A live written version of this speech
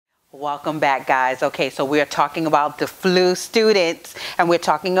Welcome back, guys. Okay, so we're talking about the flu students, and we're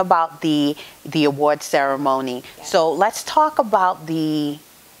talking about the award ceremony. Yes. So let's talk about the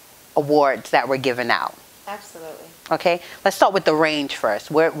awards that were given out. Absolutely. Okay, let's start with the range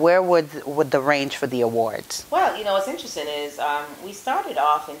first. Where would the range for the awards? Well, what's interesting is we started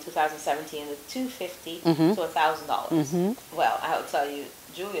off in 2017 with $250 to $1,000. Well, I'll tell you,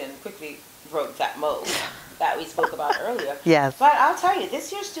 Julian quickly broke that mold that we spoke about earlier. Yes. But I'll tell you,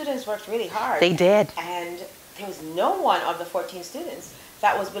 this year's students worked really hard. They did. And there was no one of the 14 students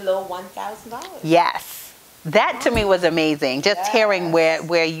that was below $1,000. Yes. That to me was amazing. Just hearing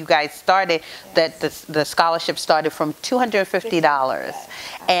where you guys started, that the scholarship started from $250. Yes.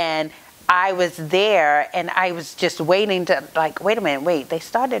 And I was there and I was just waiting to, like, wait a minute, wait, they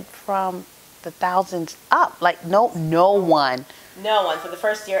started from the thousands up. Like no one. No one for the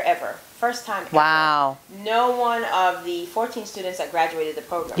first year ever. First time ever. Wow. No one of the 14 students that graduated the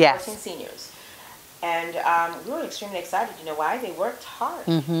program. Yes. 14 seniors. And we were extremely excited. You know why? They worked hard.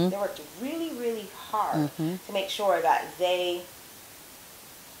 Mm-hmm. They worked really, really hard to make sure that they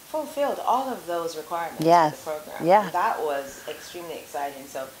fulfilled all of those requirements Yes. of the program. Yeah. And that was extremely exciting.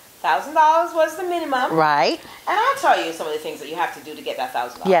 So $1,000 was the minimum. Right. And I'll tell you some of the things that you have to do to get that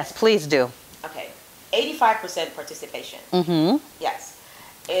 $1,000. Yes, please do. Okay. 85% participation. Mm-hmm. Yes.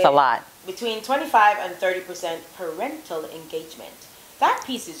 It's a lot. Between 25 and 30% parental engagement. That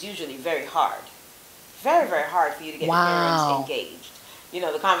piece is usually very hard. Very, very hard for you to get the parents engaged.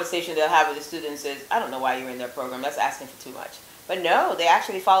 The conversation they'll have with the students is, I don't know why you're in their program. That's asking for too much. But no, they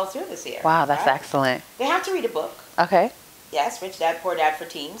actually follow through this year. Wow, that's excellent. They have to read a book. Okay. Yes, Rich Dad, Poor Dad for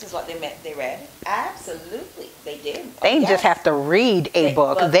Teens is what they read. Absolutely, they did. They didn't just have to read a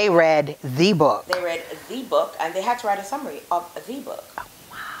book. They read the book. They read the book, and they had to write a summary of the book. Oh,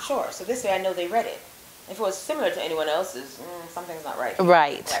 wow. Sure. So this way I know they read it. If it was similar to anyone else's, something's not right.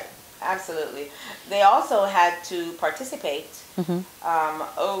 Right. Right. Absolutely. They also had to participate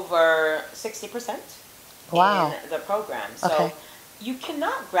over 60% in the program. So you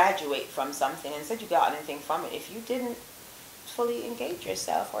cannot graduate from something and said you got anything from it if you didn't fully engage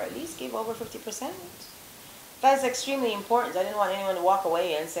yourself or at least give over 50%. That is extremely important. I didn't want anyone to walk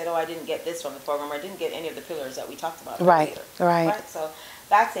away and say, oh, I didn't get this from the program or I didn't get any of the pillars that we talked about earlier. Right. So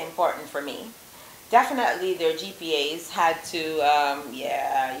that's important for me. Definitely their GPAs had to,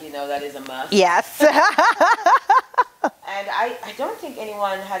 that is a must. Yes. And I don't think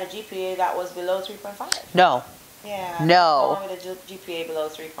anyone had a GPA that was below 3.5. No. Yeah. No. No one with a GPA below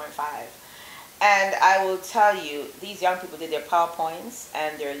 3.5. And I will tell you, these young people did their PowerPoints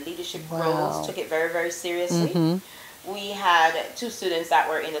and their leadership roles, took it very, very seriously. We had 2 students that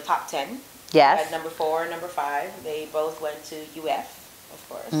were in the top 10. Yes. We had number 4 and number 5. They both went to UF, of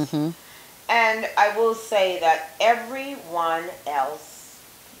course. And I will say that everyone else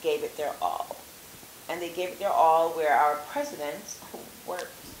gave it their all. And they gave it their all where our president, who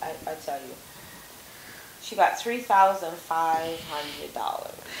worked, I tell you, she got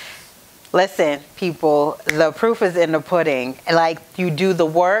 $3,500. Listen, people, the proof is in the pudding. Like, you do the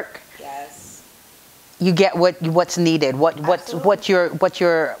work. Yes. You get what's needed. What's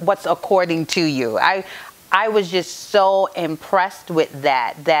according to you. I was just so impressed with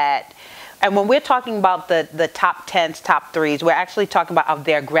that. And when we're talking about the top 10s, top 3s, we're actually talking about of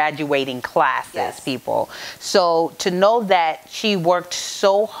their graduating classes, people. So to know that she worked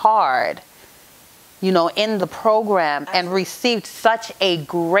so hard, in the program and received such a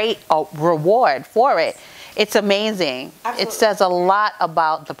great reward for it, it's amazing. Absolutely. It says a lot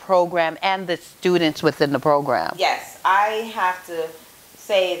about the program and the students within the program. Yes, I have to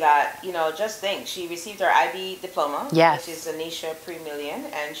say that, just think, she received her IB diploma, which is Anisha Pre-Million,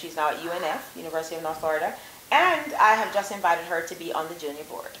 and she's now at UNF, University of North Florida, and I have just invited her to be on the junior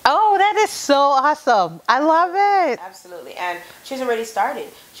board. Oh, that is so awesome. I love it. Absolutely. And she's already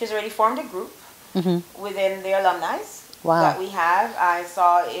started. She's already formed a group within the alumni that we have. I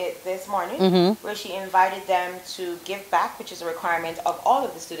saw it this morning where she invited them to give back, which is a requirement of all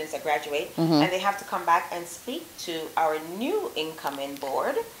of the students that graduate, and they have to come back and speak to our new incoming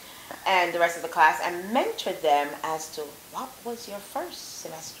board and the rest of the class and mentor them as to what was your first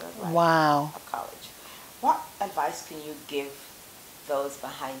semester of life of college. What advice can you give those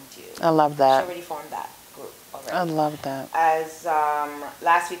behind you? I love that. She already formed that group already. I love that. As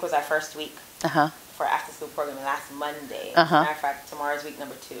last week was our first week for after school programming, last Monday. Matter of fact, tomorrow's week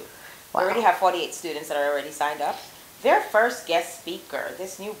number 2. We already have 48 students that are already signed up. Their first guest speaker,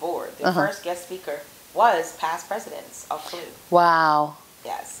 this new board, their first guest speaker was past presidents of FLU. Wow.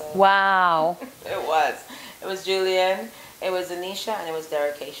 Yeah, so wow. It was Julian, it was Anisha, and it was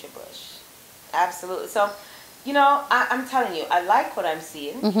Derek Aisha Bush. Absolutely. So You know, I'm telling you, I like what I'm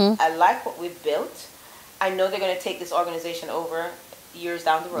seeing. I like what we've built. I know they're going to take this organization over years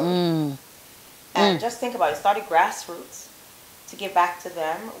down the road. And just think about it. Started grassroots to give back to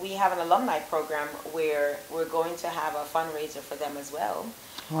them. We have an alumni program where we're going to have a fundraiser for them as well.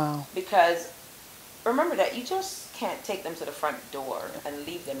 Wow. Because remember that you just can't take them to the front door and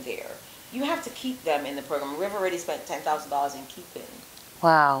leave them there. You have to keep them in the program. We've already spent $10,000 in keeping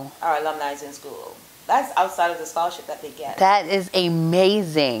our alumni in school. That's outside of the scholarship that they get. That is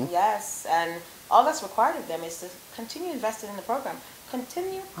amazing. Yes, and all that's required of them is to continue investing in the program.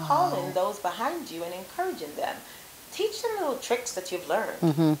 Continue calling those behind you and encouraging them. Teach them little tricks that you've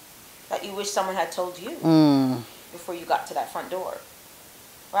learned that you wish someone had told you before you got to that front door.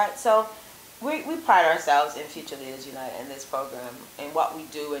 Right? So we pride ourselves in Future Leaders Unite and this program and what we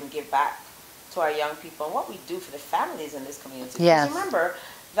do and give back to our young people and what we do for the families in this community. Yes. Because remember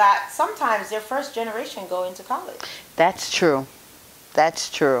that sometimes their first generation go into college. That's true. That's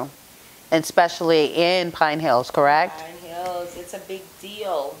true. Especially in Pine Hills, correct? Pine Hills. It's a big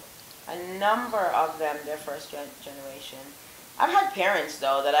deal. A number of them, their first generation. I've had parents,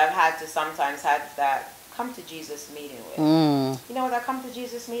 though, that I've had to sometimes have that come to Jesus meeting with. You know what that come to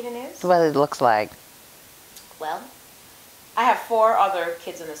Jesus meeting is? What it looks like. Well, I have 4 other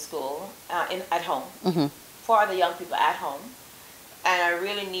kids in the school, at home. 4 other young people at home. And I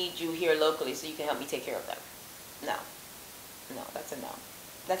really need you here locally so you can help me take care of them. No. No, that's a no.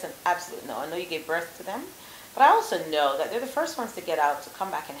 That's an absolute no. I know you gave birth to them, but I also know that they're the first ones to get out to come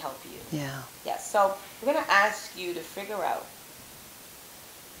back and help you. Yeah. Yes. So we're going to ask you to figure out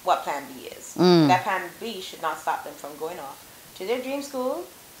what Plan B is. That Plan B should not stop them from going off to their dream school.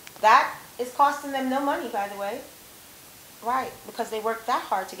 That is costing them no money, by the way. Right, because they worked that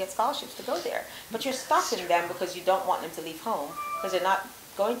hard to get scholarships to go there. But you're stopping them because you don't want them to leave home because they're not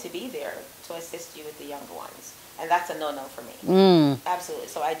going to be there to assist you with the younger ones. And that's a no-no for me. Absolutely.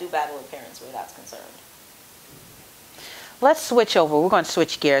 So I do battle with parents where that's concerned. Let's switch over. We're going to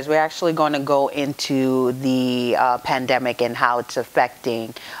switch gears. We're actually going to go into the pandemic and how it's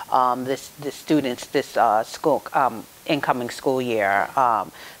affecting the students this incoming school year.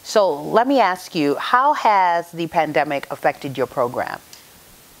 So let me ask you, how has the pandemic affected your program?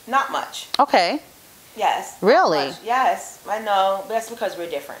 Not much. Okay. Yes. Really? Yes, I know. But that's because we're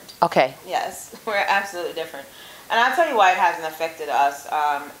different. Okay. Yes, we're absolutely different. And I'll tell you why it hasn't affected us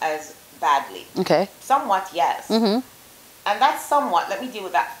as badly. Okay. Somewhat, yes. And that's somewhat, let me deal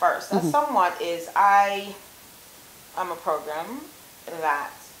with that first. That somewhat is I'm a program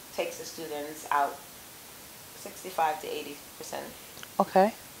that takes the students out 65 to 80%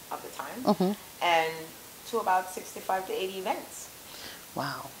 okay. of the time. And to about 65 to 80 events.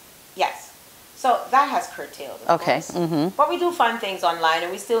 Wow. Yes. So that has curtailed, of course. But we do fun things online,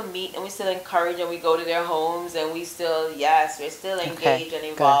 and we still meet, and we still encourage, and we go to their homes, and we still, we're still engaged and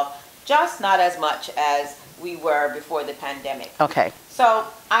involved. Good. Just not as much as we were before the pandemic. Okay. So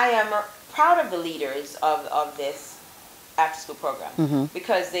I am proud of the leaders of this after-school program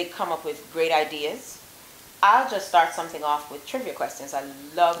because they come up with great ideas. I'll just start something off with trivia questions. I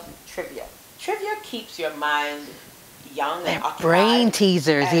love trivia. Trivia keeps your mind young and occupied. Brain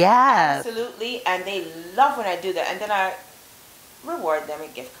teasers, yes. Absolutely, and they love when I do that. And then I reward them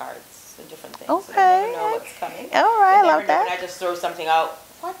with gift cards and different things. Okay. So they never know what's coming. All right, I love that. When I just throw something out,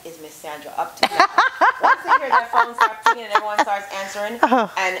 what is Miss Sandra up to now? Once they hear that phone start ringing and everyone starts answering,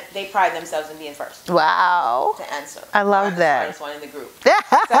 and they pride themselves in being first. Wow. To answer. I love that. The smartest one in the group.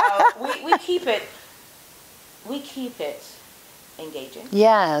 So we keep it engaging.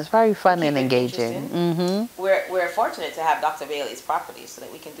 Yeah, it's very fun and engaging. We're fortunate to have Dr. Bailey's property so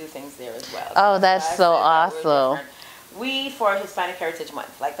that we can do things there as well. Oh, that's so awesome. We, for Hispanic Heritage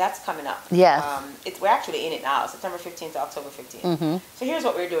Month, like that's coming up. Yes. We're actually in it now, September 15th to October 15th. So here's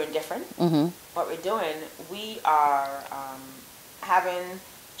what we're doing different. What we're doing, we are having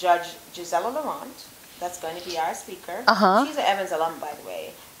Judge Gisela Laurent. That's going to be our speaker. She's an Evans alum, by the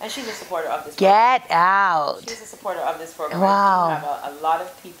way. And she's a supporter of this program. Get out. She's a supporter of this program. Wow. We have a lot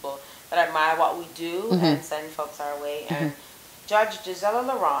of people that admire what we do and send folks our way. And Judge Gisela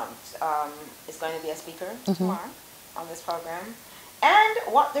Laurent is going to be a speaker tomorrow on this program. And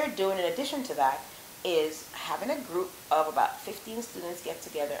what they're doing in addition to that is having a group of about 15 students get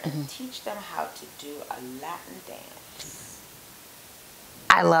together and teach them how to do a Latin dance.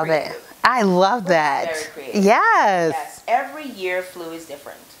 I love it. I love that. Very creative. Yes. Yes. Every year, flu is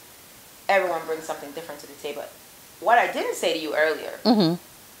different. Everyone brings something different to the table. What I didn't say to you earlier,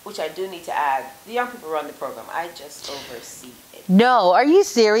 which I do need to add, the young people run the program. I just oversee it. No, are you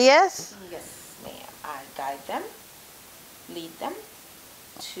serious? Yes, ma'am. I guide them, lead them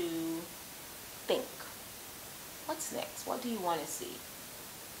to think. What's next? What do you want to see?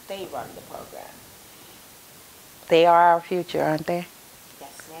 They run the program. They are our future, aren't they?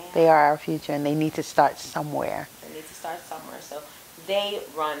 Yes, ma'am. They are our future, and they need to start somewhere. They need to start somewhere. So they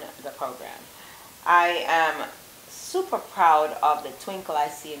run the program. I am super proud of the twinkle I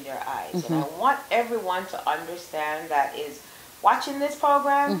see in their eyes. And I want everyone to understand that is watching this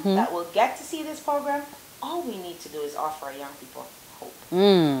program, that will get to see this program. All we need to do is offer our young people hope.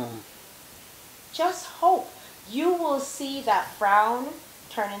 Just hope. You will see that frown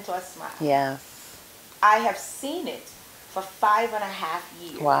turn into a smile. Yes. I have seen it for 5.5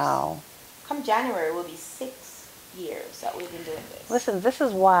 years. Wow. Come January, it will be 6 years that we've been doing this. Listen, this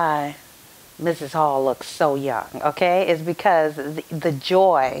is why Mrs. Hall looks so young, okay? It's because the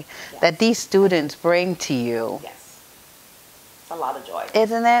joy that these students bring to you. Yes. It's a lot of joy.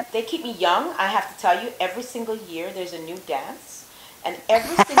 Isn't it? They keep me young. I have to tell you, every single year there's a new dance. And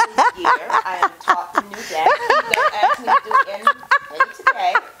every single year I am taught the new dance. Please don't ask me to do any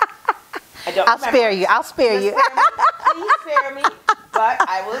today. I'll spare you. I'll spare you. Please spare me. But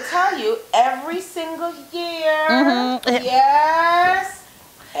I will tell you, every single year, yes.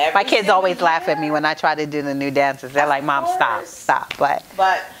 My kids always laugh at me when I try to do the new dances. They're like, "Mom, stop."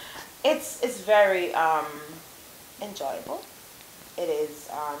 But it's very enjoyable. It is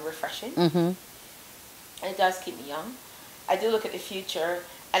refreshing. And it does keep me young. I do look at the future,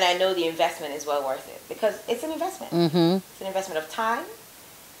 and I know the investment is well worth it because it's an investment. It's an investment of time,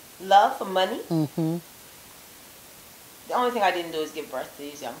 love, money. The only thing I didn't do is give birth to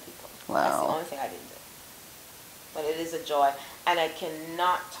these young people. Wow. That's the only thing I didn't do. But it is a joy, and I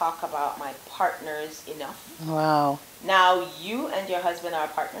cannot talk about my partners enough. Wow. Now you and your husband are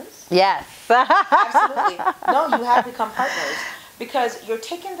partners? Yes. Absolutely. No, you have become partners because you're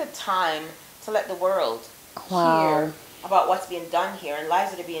taking the time to let the world hear about what's being done here and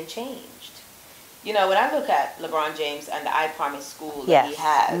lives that are being changed. You know, when I look at LeBron James and the I Promise school that he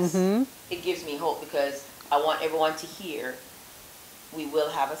has, it gives me hope because I want everyone to hear we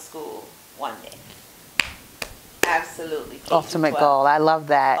will have a school one day. Absolutely. Ultimate goal. I love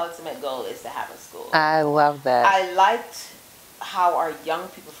that. Ultimate goal is to have a school. I love that. I liked how our young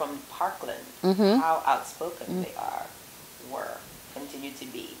people from Parkland, how outspoken they were, continue to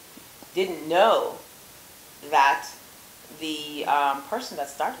be. Didn't know that the person that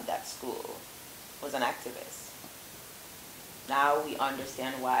started that school was an activist. Now we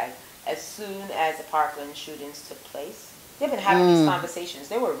understand why. As soon as the Parkland shootings took place, they've been having these conversations.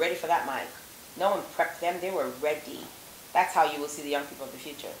 They were ready for that mic. No one prepped them. They were ready. That's how you will see the young people of the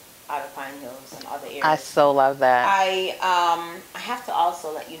future out of Pine Hills and other areas. I so love that. I have to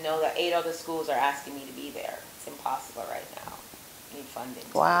also let you know that 8 other schools are asking me to be there. It's impossible right now. I need funding.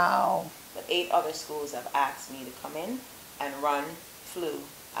 Wow. But 8 other schools have asked me to come in and run flu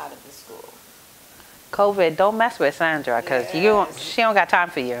out of the school. COVID, don't mess with Sandra because she don't got time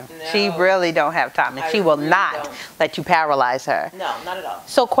for you. No. She really don't have time, and she will really not let you paralyze her. No, not at all.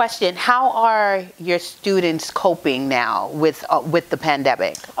 So, question: how are your students coping now with the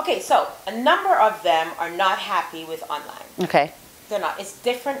pandemic? Okay, so a number of them are not happy with online. Okay. They're not. It's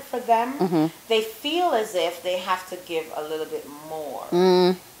different for them. They feel as if they have to give a little bit more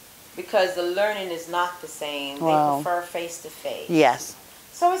because the learning is not the same. They prefer face-to-face. Yes.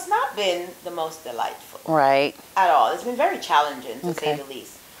 So it's not been the most delightful. Right. At all. It's been very challenging, to say the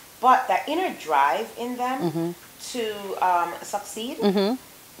least. But that inner drive in them to succeed,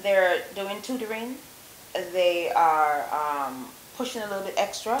 they're doing tutoring. They are pushing a little bit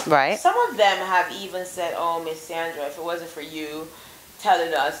extra. Right. Some of them have even said, "Oh, Miss Sandra, if it wasn't for you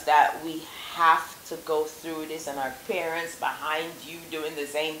telling us that we have to go through this and our parents behind you doing the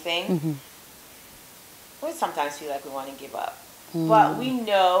same thing," we sometimes feel like we want to give up. But we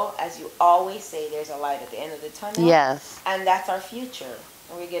know, as you always say, there's a light at the end of the tunnel. Yes. And that's our future.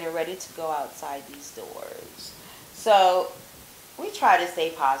 And we're getting ready to go outside these doors. So we try to stay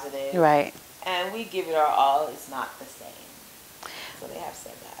positive. Right. And we give it our all. It's not the same. So they have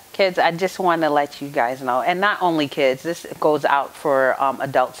said that. Kids, I just want to let you guys know, and not only kids, this goes out for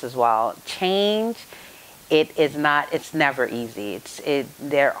adults as well. Change, it's never easy.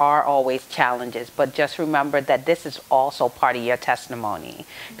 There are always challenges, but just remember that this is also part of your testimony,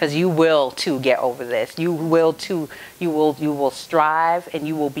 because you will too get over this. You will too. You will strive, and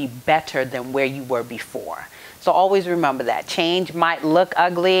you will be better than where you were before. So always remember that. Change might look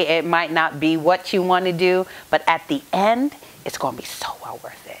ugly. It might not be what you want to do, but at the end, it's going to be so well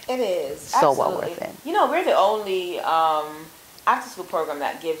worth it. It is. So well worth it. You know, we're the only after-school program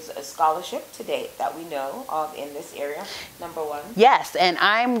that gives a scholarship to date that we know of in this area, number one. Yes, and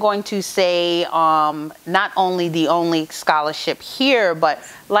I'm going to say not only the only scholarship here, but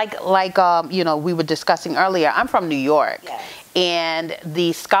like you know, we were discussing earlier, I'm from New York. Yes. And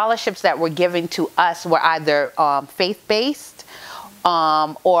the scholarships that were given to us were either faith-based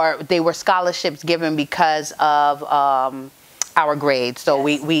or they were scholarships given because of our grades. So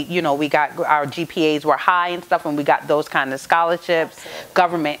yes. we you know, we got our GPAs were high and stuff, and we got those kind of scholarships. Absolutely.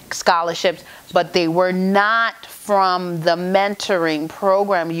 Government scholarships, but they were not from the mentoring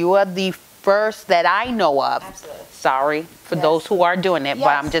program. You are the first that I know of. Absolutely. Sorry for yes. those who are doing it, yes, but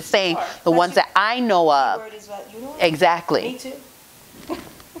I'm just saying sure. the ones that I know of. Is what you know. Exactly. Me too.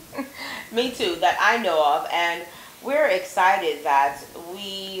 Me too, that I know of, and we're excited that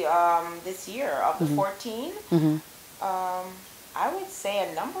we this year of the 14. I would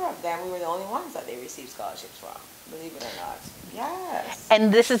say a number of them, we were the only ones that they received scholarships from, believe it or not. Yes.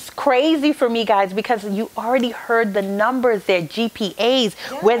 And this is crazy for me, guys, because you already heard the numbers, their GPAs, yes.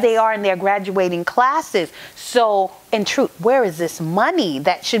 where they are in their graduating classes. So, in truth, where is this money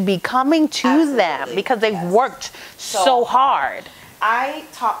that should be coming to Absolutely. them? Because they've yes. worked so hard. I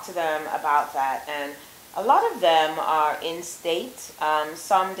talked to them about that, and a lot of them are in state.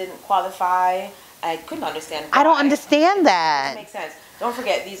 Some didn't qualify. I couldn't understand why. I don't understand that. It makes sense. Don't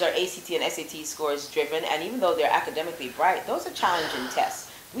forget, these are ACT and SAT scores driven, and even though they're academically bright, those are challenging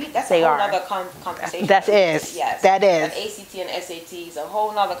tests. That's a whole other conversation. That is. Yes. That is. But ACT and SAT is a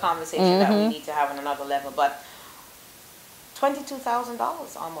whole other conversation that we need to have on another level. But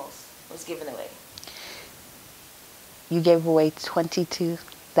 $22,000 almost was given away. You gave away $22,000.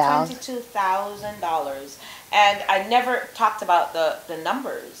 $22,000. And I never talked about the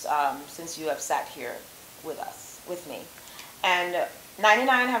numbers since you have sat here with me. And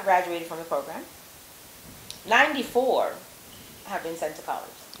 99 have graduated from the program. 94 have been sent to college.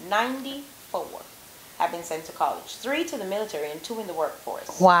 94 have been sent to college. 3 to the military and 2 in the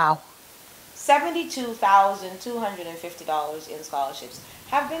workforce. Wow. $72,250 in scholarships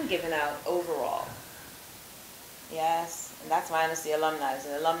have been given out overall. Yes, and that's minus the alumni. And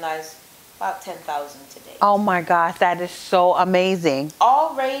the alumni about 10,000 today. Oh my gosh, that is so amazing.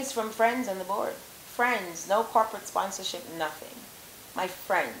 All raised from friends on the board. Friends, no corporate sponsorship, nothing. My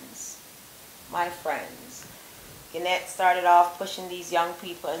friends. My friends. Gannett started off pushing these young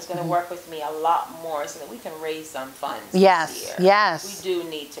people and is going to work with me a lot more so that we can raise some funds yes, this year. Yes. We do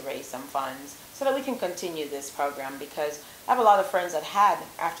need to raise some funds so that we can continue this program, because I have a lot of friends that had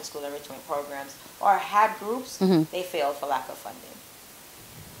after-school enrichment programs or had groups. They failed for lack of funding.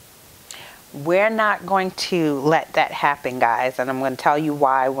 We're not going to let that happen, guys, and I'm going to tell you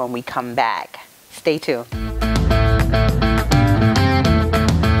why when we come back. Stay tuned.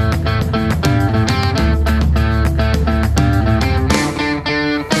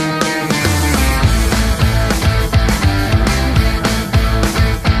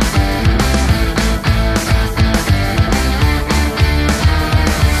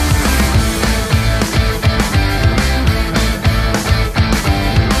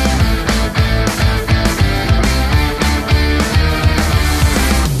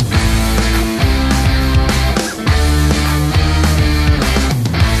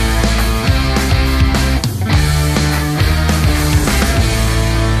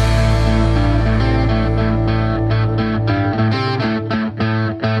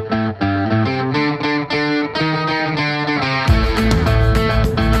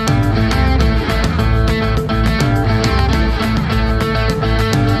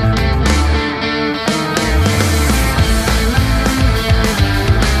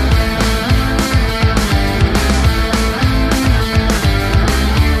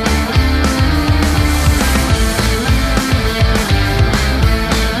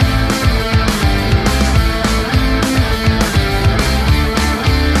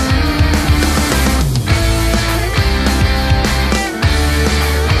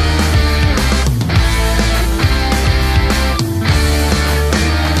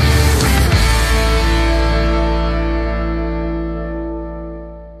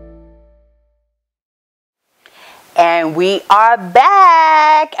 And we are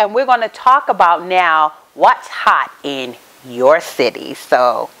back, and we're going to talk about now what's hot in your city.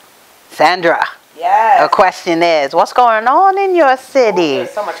 So, Sandra, yes. The question is, what's going on in your city? Oh,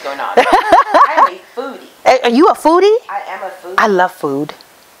 there's so much going on. I am a foodie. Are you a foodie? I am a foodie. I love food.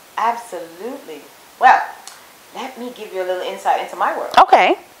 Absolutely. Well, let me give you a little insight into my world.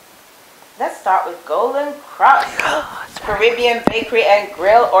 Okay. Let's start with Golden Cross Caribbean Bakery and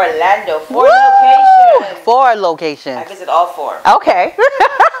Grill, Orlando. 4 locations. 4 locations. I visit all 4. Okay.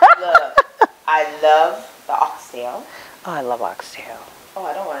 Look, I love the oxtail. Oh, I love oxtail. Oh,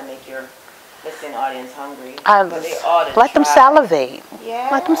 I don't want to make your listening audience hungry, but they ought to let them salivate. Yeah.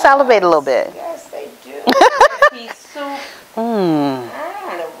 Let them salivate a little bit. Yes, they do. The pea soup.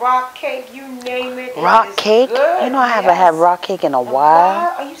 The rock cake, you name it. Rock cake? Good. You know, I haven't had rock cake in a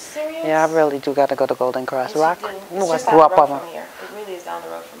while. Are you serious? Yeah, I really do got to go to Golden Cross. Yes, rock. It's just down the road from here. It really is down the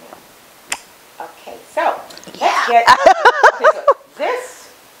road from here. Okay, so let's get. Okay, so this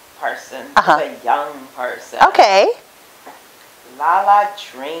person is a young person. Okay. Lala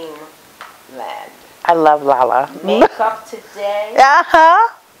Dreamland. I love Lala. Makeup today.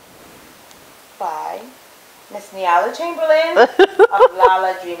 By Miss Niala Chamberlain of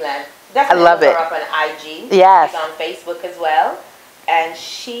Lala Dreamland. Definitely I love look it. her up on IG. Yes. She's on Facebook as well. And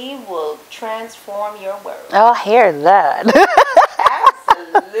she will transform your world. Oh, I hear that.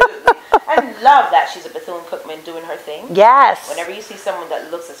 Absolutely. I love that she's a Bethune-Cookman doing her thing. Yes. Whenever you see someone that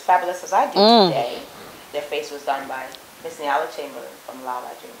looks as fabulous as I do today, their face was done by Miss Niala Chamberlain from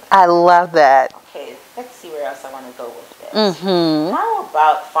Lala Dreamland. I love that. Okay, let's see where else I want to go with this. How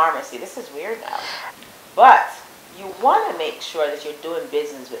about pharmacy? This is weird now. But you want to make sure that you're doing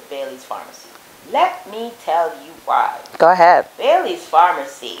business with Bailey's Pharmacy. Let me tell you why. Go ahead. Bailey's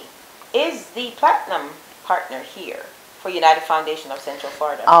Pharmacy is the platinum partner here for United Foundation of Central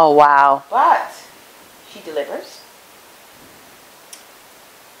Florida. Oh, wow. But she delivers.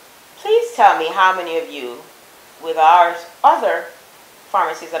 Please tell me how many of you with our other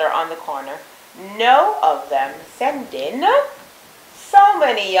pharmacies that are on the corner know of them sending so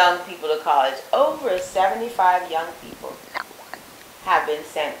many young people to college. Over 75 young people have been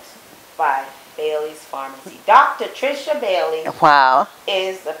sent by Bailey's Pharmacy. Dr. Trisha Bailey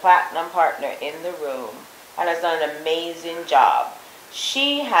is the platinum partner in the room and has done an amazing job.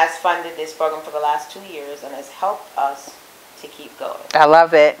 She has funded this program for the last 2 years and has helped us to keep going. I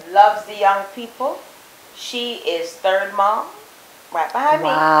love it. Loves the young people. She is third mom, right behind me.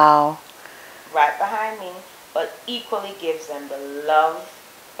 Wow. Right behind me, but equally gives them the love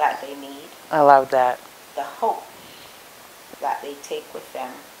that they need. I love that. The hope that they take with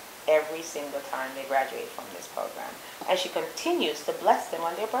them every single time they graduate from this program. And she continues to bless them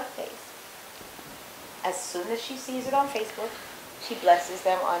on their birthdays. As soon as she sees it on Facebook, she blesses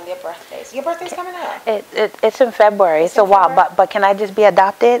them on their birthdays. Your birthday's coming up. It's in February. It's a while, but can I just be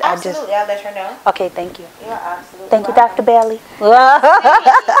adopted? Absolutely, I'll let her know. Okay, thank you. You're absolutely Thank you, Dr. Bailey. What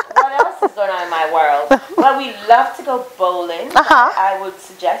else is going on in my world? Well, we love to go bowling. I would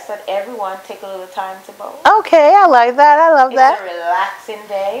suggest that everyone take a little time to bowl. Okay, I like that. I love that. It's a relaxing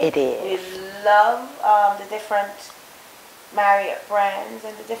day. It is. We love the different Marriott brands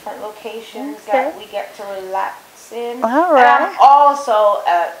and the different locations that we get to relax in. All right. And I'm also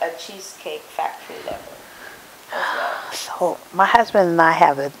a Cheesecake Factory lover as well. So my husband and I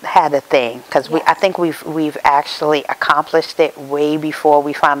have had a thing because I think we've actually accomplished it way before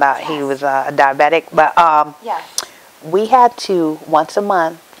we found out he was a diabetic. But we had to once a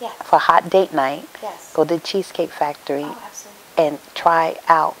month for hot date night go to the Cheesecake Factory and try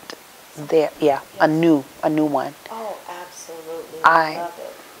out their a new one. Oh, absolutely! I love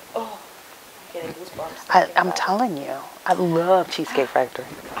it. Oh. Getting goosebumps. I'm telling you, I love Cheesecake Factory.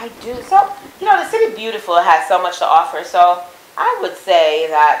 I do. So, you know, the City Beautiful has so much to offer. So, I would say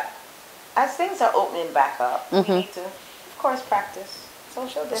that as things are opening back up, we need to, of course, practice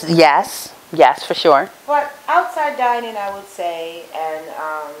social distancing. Yes, for sure. But outside dining, I would say, and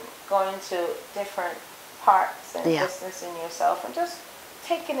going to different parks and distancing yourself and just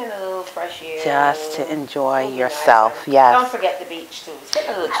taking in a little fresh air. Just to enjoy yourself, yes. Don't forget the beach, too. It's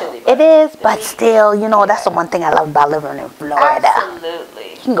getting a little chilly. It is, but still, you know, that's the one thing I love about living in Florida.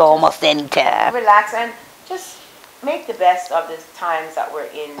 Absolutely. You can go almost any time. Relax and just make the best of the times that we're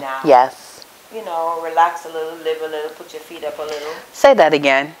in now. Yes. You know, relax a little, live a little, put your feet up a little. Say that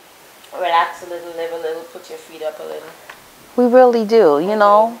again. Relax a little, live a little, put your feet up a little. We really do, you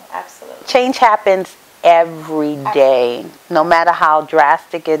know. Absolutely. Change happens every day, no matter how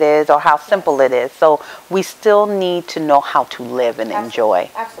drastic it is or how simple it is. So we still need to know how to live and enjoy.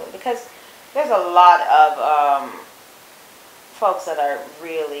 Absolutely, because there's a lot of folks that are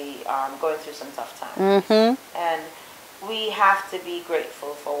really going through some tough times. And we have to be grateful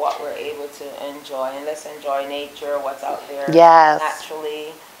for what we're able to enjoy. And let's enjoy nature, what's out there naturally.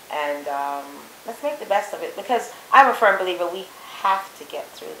 And let's make the best of it, because I'm a firm believer we have to get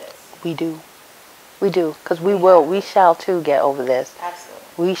through this. We do. We do, because we shall too get over this.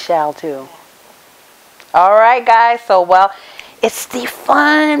 Absolutely. We shall too. All right, guys. So, well, it's the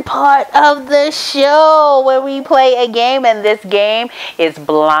fun part of the show where we play a game, and this game is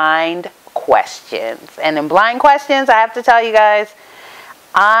blind questions. And in blind questions, I have to tell you guys,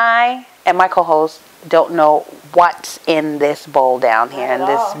 I and my co-host don't know what's in this bowl down here. And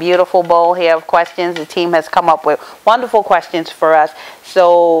this beautiful bowl here of questions. The team has come up with wonderful questions for us.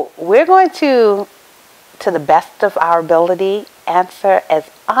 So we're going to the best of our ability, answer as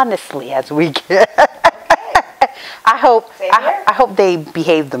honestly as we can. I hope they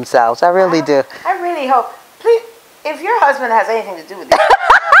behave themselves. I really do. I really hope. Please, if your husband has anything to do with this,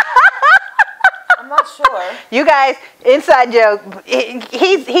 I'm not sure. You guys, inside joke.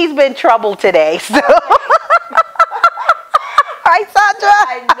 He's been troubled today. So. Okay. Right, Sandra?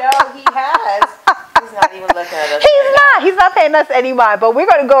 I know he has. He's not even looking at us. He's not paying us any mind. But we're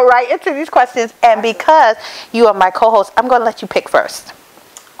going to go right into these questions. And because you are my co-host, I'm going to let you pick first.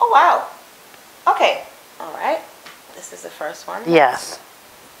 Oh, wow. Okay. All right. This is the first one. Yes.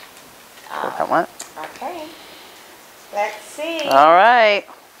 That one. Okay. Let's see. All right.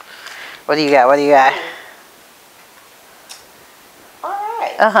 What do you got? What do you got? All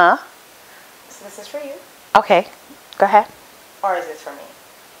right. Uh-huh. So this is for you. Okay. Go ahead. Or is this for me?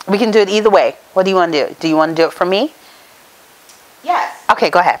 We can do it either way. What do you want to do? Do you want to do it for me? Yes.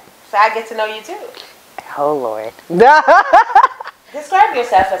 Okay, go ahead. So I get to know you too. Oh, Lord. Describe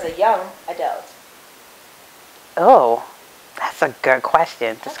yourself as a young adult. Oh, that's a good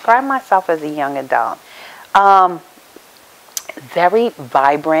question. Describe myself as a young adult. Very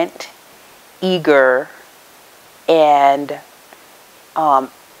vibrant, eager, and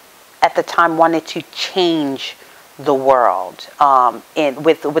at the time wanted to change the world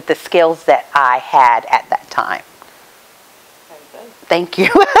with the skills that I had at that time. Very good. Thank you.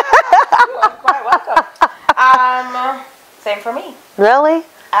 You are quite welcome. Same for me. Really?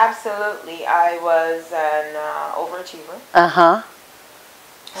 Absolutely. I was an overachiever. Uh-huh.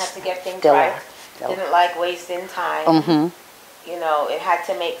 Had to get things right. Didn't like wasting time. Mm-hmm. You know, it had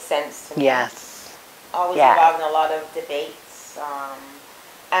to make sense to me. Yes. Always involved in a lot of debates.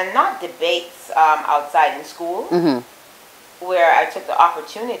 And not debates outside in school, where I took the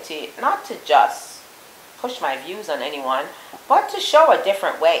opportunity not to just push my views on anyone, but to show a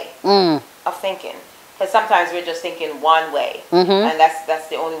different way of thinking. Because sometimes we're just thinking one way, and that's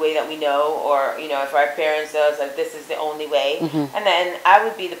the only way that we know, or you know, if our parents tell us like this is the only way, and then I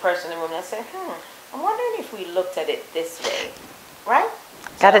would be the person in the room that said, I'm wondering if we looked at it this way, right?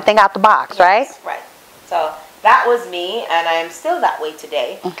 Got to think out the box, right? Right. So that was me, and I am still that way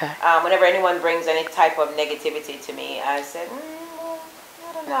today. Okay. Whenever anyone brings any type of negativity to me, I said,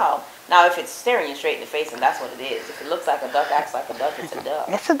 I don't know. Now, if it's staring you straight in the face, and that's what it is. If it looks like a duck, acts like a duck, it's a duck.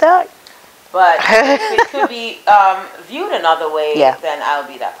 It's a duck. But if it could be viewed another way, then I'll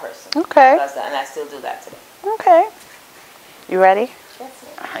be that person. Okay. And I still do that today. Okay. You ready? Yes,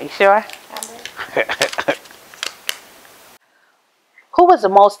 Are you sure? I'm ready. Who was the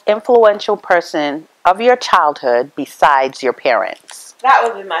most influential person of your childhood besides your parents? That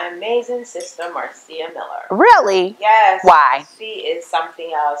would be my amazing sister, Marcia Miller. Really? Yes. Why? She is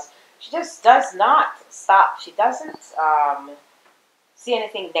something else. She just does not stop. She doesn't see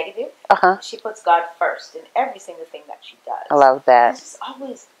anything negative. She puts God first in every single thing that she does. I love that. She's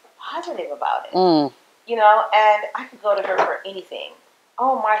always positive about it. You know, and I could go to her for anything.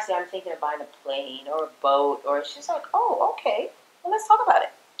 Oh, Marcia, I'm thinking of buying a plane or a boat. Or she's like, oh, okay. Well, let's talk about it.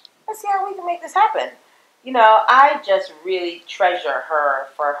 Let's see how we can make this happen. You know, I just really treasure her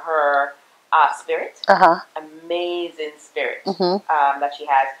for her spirit. Amazing spirit that she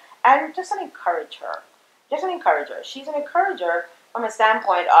has. And just to encourage her. Just to encourage her. She's an encourager from a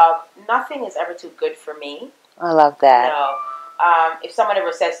standpoint of nothing is ever too good for me. I love that. You know, if someone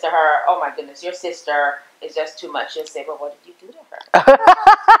ever says to her, oh my goodness, your sister is just too much, she'll say, well, what did you do to her?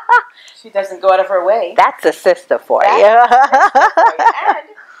 She doesn't go out of her way. That's a sister for you. And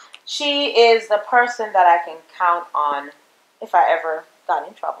she is the person that I can count on if I ever got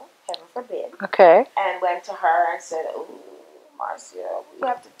in trouble, heaven forbid. Okay. And went to her and said, ooh, Marcia, we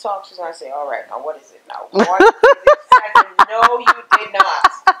have to talk. She's going to say, all right, now what is it now? What is it? Sandra, no, you did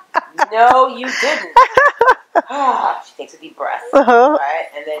not. No, you didn't. She takes a deep breath. Right?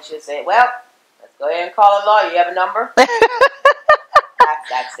 And then she'll say, well, let's go ahead and call a lawyer. You have a number?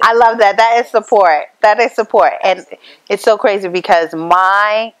 That's it. I love that. That is support. That is support. And it's so crazy because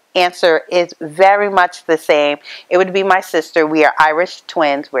my answer is very much the same. It would be my sister. We are Irish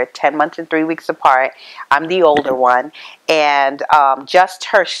twins. We're 10 months and 3 weeks apart. I'm the older one. And just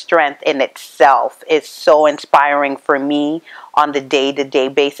her strength in itself is so inspiring for me on the day-to-day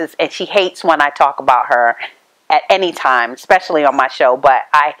basis. And she hates when I talk about her at any time, especially on my show. But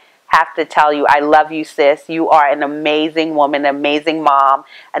I have to tell you, I love you, sis. You are an amazing woman, an amazing mom,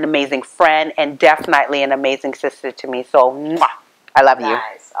 an amazing friend, and definitely an amazing sister to me. So, mwah, I love you.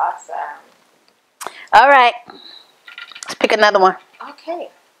 Nice. Awesome. All right. Let's pick another one. Okay.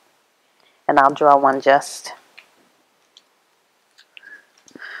 And I'll draw one just.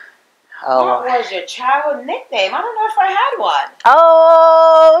 Oh. What was your childhood nickname? I don't know if I had one.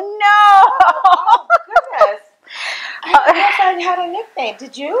 Oh, no. Oh goodness. I don't know if I had a nickname.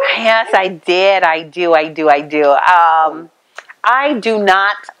 Did you? Yes, I did. I do. I do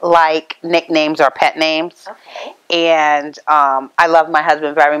not like nicknames or pet names. Okay. And I love my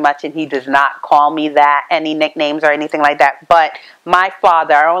husband very much, and he does not call me that, any nicknames or anything like that. But my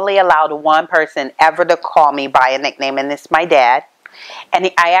father, I only allowed one person ever to call me by a nickname, and it's my dad.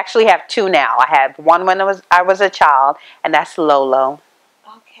 And I actually have two now. I had one when I was a child, and that's Lolo.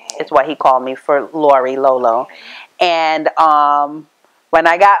 Okay. It's what he called me, for Lori, Lolo. Okay. And when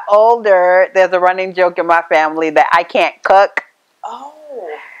I got older, there's a running joke in my family that I can't cook. Oh.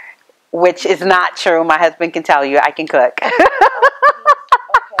 Which is not true. My husband can tell you I can cook. Oh, okay.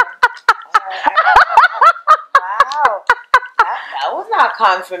 Wow. That was not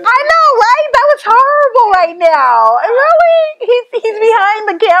confirmed. I know, right? That was horrible right now. Really? He's behind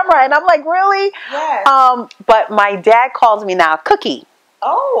the camera, and I'm like, really? Yes. But my dad calls me now Cookie.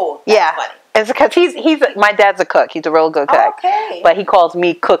 Oh, that's funny. It's because my dad's a cook. He's a real good cook. Okay. But he calls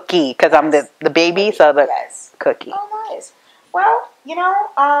me Cookie because I'm the baby, so the Cookie. Oh, nice. Well,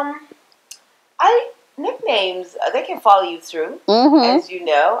 nicknames, they can follow you through, as you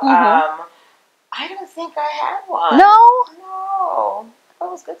know. I don't think I had one. No? No. It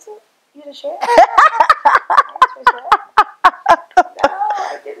was good to you to share. No,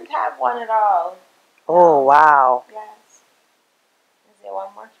 I didn't have one at all. Oh, wow. Yes. Is there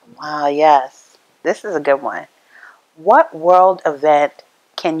one more from you? Wow, yes. This is a good one. What world event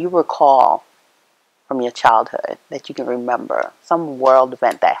can you recall from your childhood that you can remember? Some world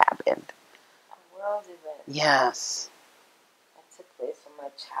event that happened. A world event? Yes. That took place in my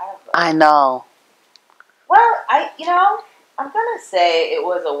childhood. I know. Well, I'm going to say it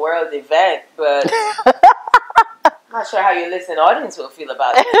was a world event, but I'm not sure how your listening audience will feel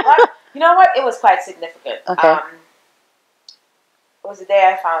about it. But you know what? It was quite significant. Okay. It was the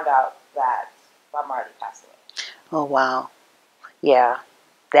day I found out that Bob Marley passed away. Oh, wow. Yeah.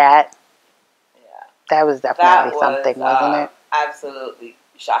 That was definitely something, wasn't it? Absolutely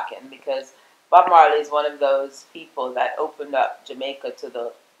shocking, because Bob Marley is one of those people that opened up Jamaica to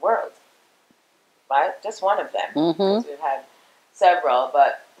the world. Right? Just one of them. Because we've had several,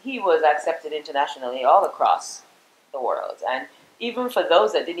 but he was accepted internationally all across the world. And even for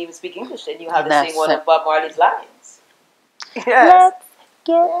those that didn't even speak English, they knew how to sing one of Bob Marley's lines. Yes. Let's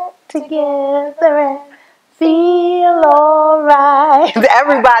get together and feel alright.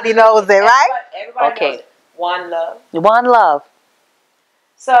 Everybody knows it, right? Everybody knows it. One love. One love.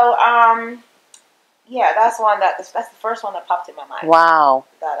 So, yeah, that's the first one that popped in my mind. Wow.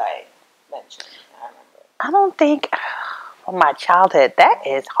 That I mentioned. I remember. I don't think from my childhood, that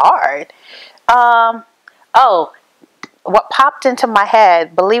is hard. What popped into my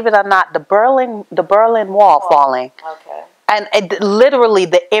head, believe it or not, the Berlin Wall falling. Okay. And literally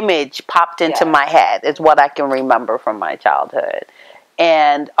the image popped into my head is what I can remember from my childhood.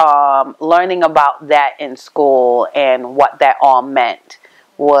 And learning about that in school and what that all meant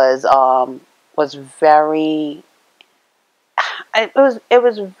was very, it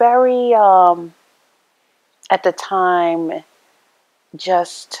was very, at the time,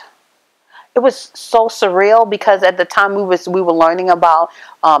 just, it was so surreal, because at the time we were learning about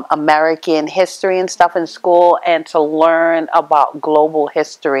American history and stuff in school, and to learn about global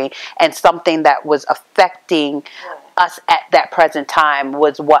history and something that was affecting us at that present time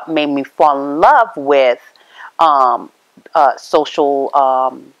was what made me fall in love with social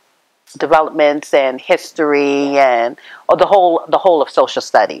developments and history and the whole of social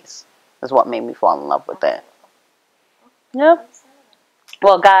studies is what made me fall in love with it. Yep.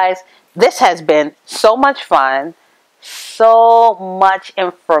 Well, guys, this has been so much fun, so much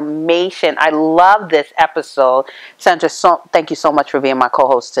information. I love this episode. Sandra, thank you so much for being my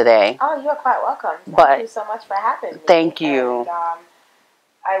co-host today. Oh, you're quite welcome. Thank you so much for having me. Thank you. And,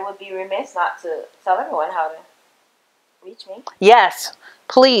 I would be remiss not to tell everyone how to reach me. Yes,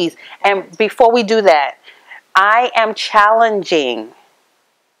 please. And before we do that, I am challenging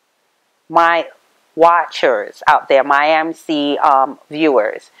my watchers out there, my MC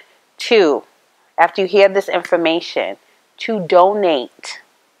viewers, to, after you hear this information, to donate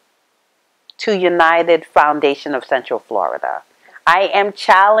to United Foundation of Central Florida. I am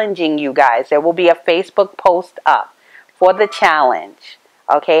challenging you guys. There will be a Facebook post up for the challenge.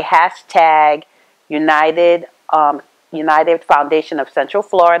 Okay, hashtag United Foundation of Central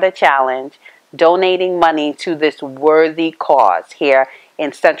Florida challenge, donating money to this worthy cause here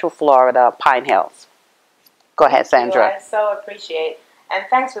in Central Florida, Pine Hills. Go ahead, Sandra. I so appreciate. And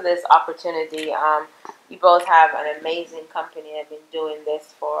thanks for this opportunity. You both have an amazing company. I've been doing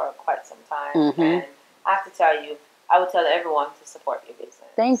this for quite some time. Mm-hmm. And I have to tell you, I would tell everyone to support your business.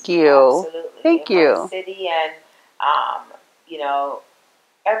 Thank you. Absolutely. Thank you. The city and, you know,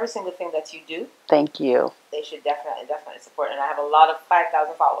 every single thing that you do. Thank you. They should definitely support. And I have a lot of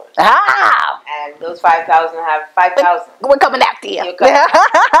 5,000 followers. Ah! And those 5,000 have 5,000. We're coming after you. You're coming after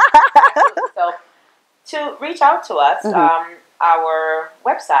Absolutely. So to reach out to us, our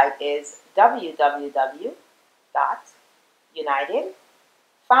website is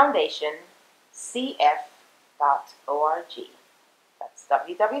www.unitedfoundationcf.org. That's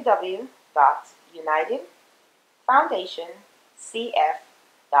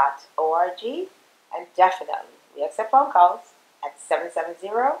www.unitedfoundationcf.org. And definitely, we accept phone calls at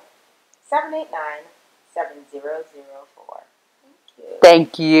 770-789-7004.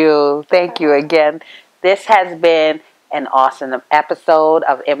 Thank you. Thank you again. This has been an awesome episode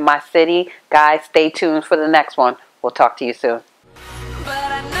of In My City. Guys, stay tuned for the next one. We'll talk to you soon.